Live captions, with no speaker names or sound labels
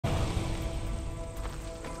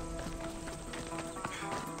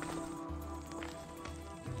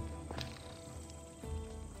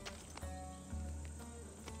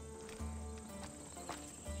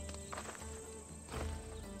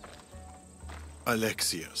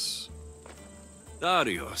Alexios.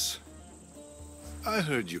 Darius. I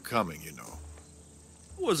heard you coming, you know.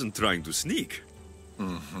 Wasn't trying to sneak.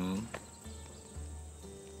 Mm-hmm.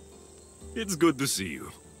 It's good to see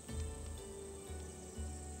you.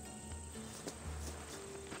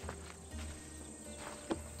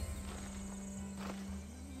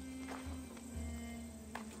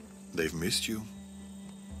 They've missed you?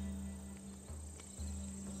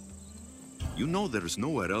 You know there's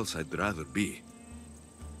nowhere else I'd rather be.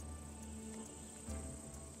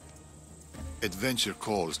 Adventure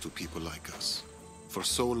calls to people like us. For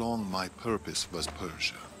so long, my purpose was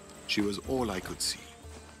Persia. She was all I could see.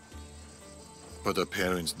 But a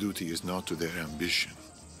parent's duty is not to their ambition.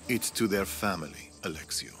 It's to their family,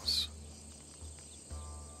 Alexios.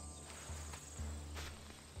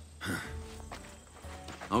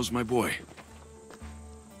 How's my boy?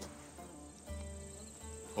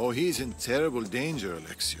 Oh, he's in terrible danger,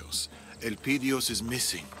 Alexios. Elpidios is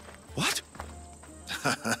missing. What?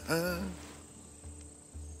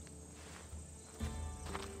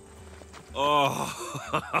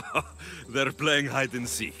 Oh, they're playing hide and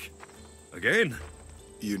seek. Again?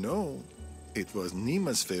 You know, it was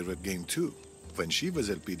Nima's favorite game too, when she was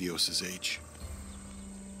Elpidios' age.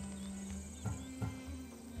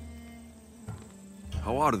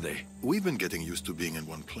 How are they? We've been getting used to being in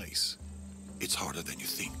one place. It's harder than you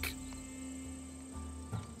think.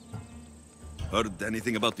 Heard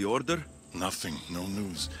anything about the Order? Nothing, no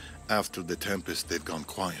news. After the Tempest, they've gone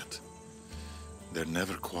quiet. They're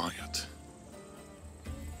never quiet.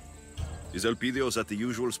 Is Elpidios at the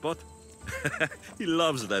usual spot? He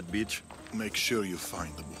loves that beach. Make sure you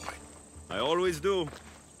find the boy. I always do.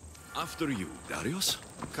 After you, Darius.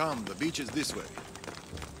 Come, the beach is this way.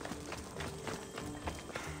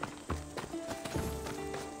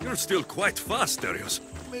 You're still quite fast, Darius.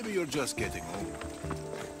 Maybe you're just getting old.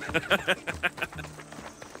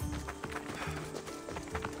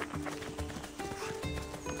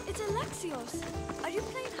 It's Alexios. Are you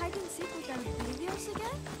playing hide and seek with Elpidios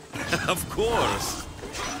again? Of course.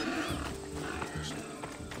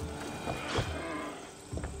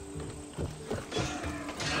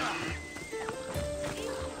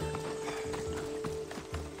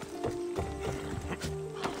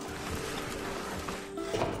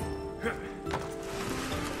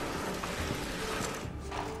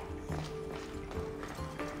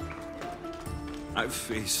 I've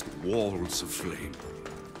faced walls of flame,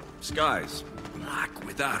 skies black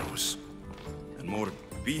with arrows, and more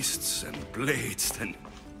beasts and blades than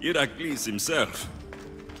Heracles himself.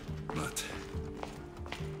 But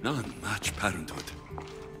none match parenthood.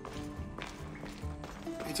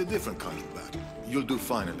 It's a different kind of battle. You'll do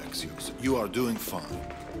fine, Alexios. You are doing fine.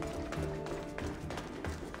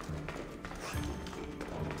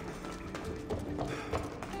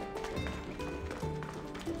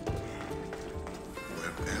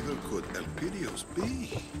 Wherever could Elpidios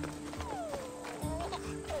be?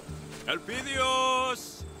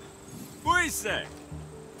 Elpidios! Puise!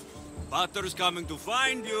 Potter's coming to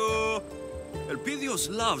find you! Elpidios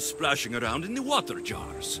loves splashing around in the water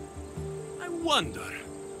jars. I wonder,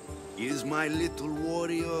 is my little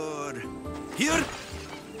warrior here?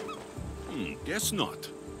 Guess not.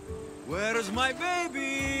 Where's my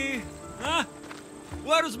baby? Huh?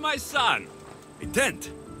 Where's my son? A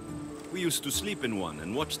tent. We used to sleep in one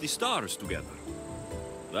and watch the stars together.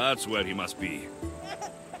 That's where he must be.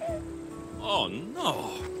 Oh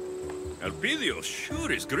no! Elpidios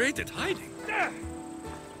sure is great at hiding.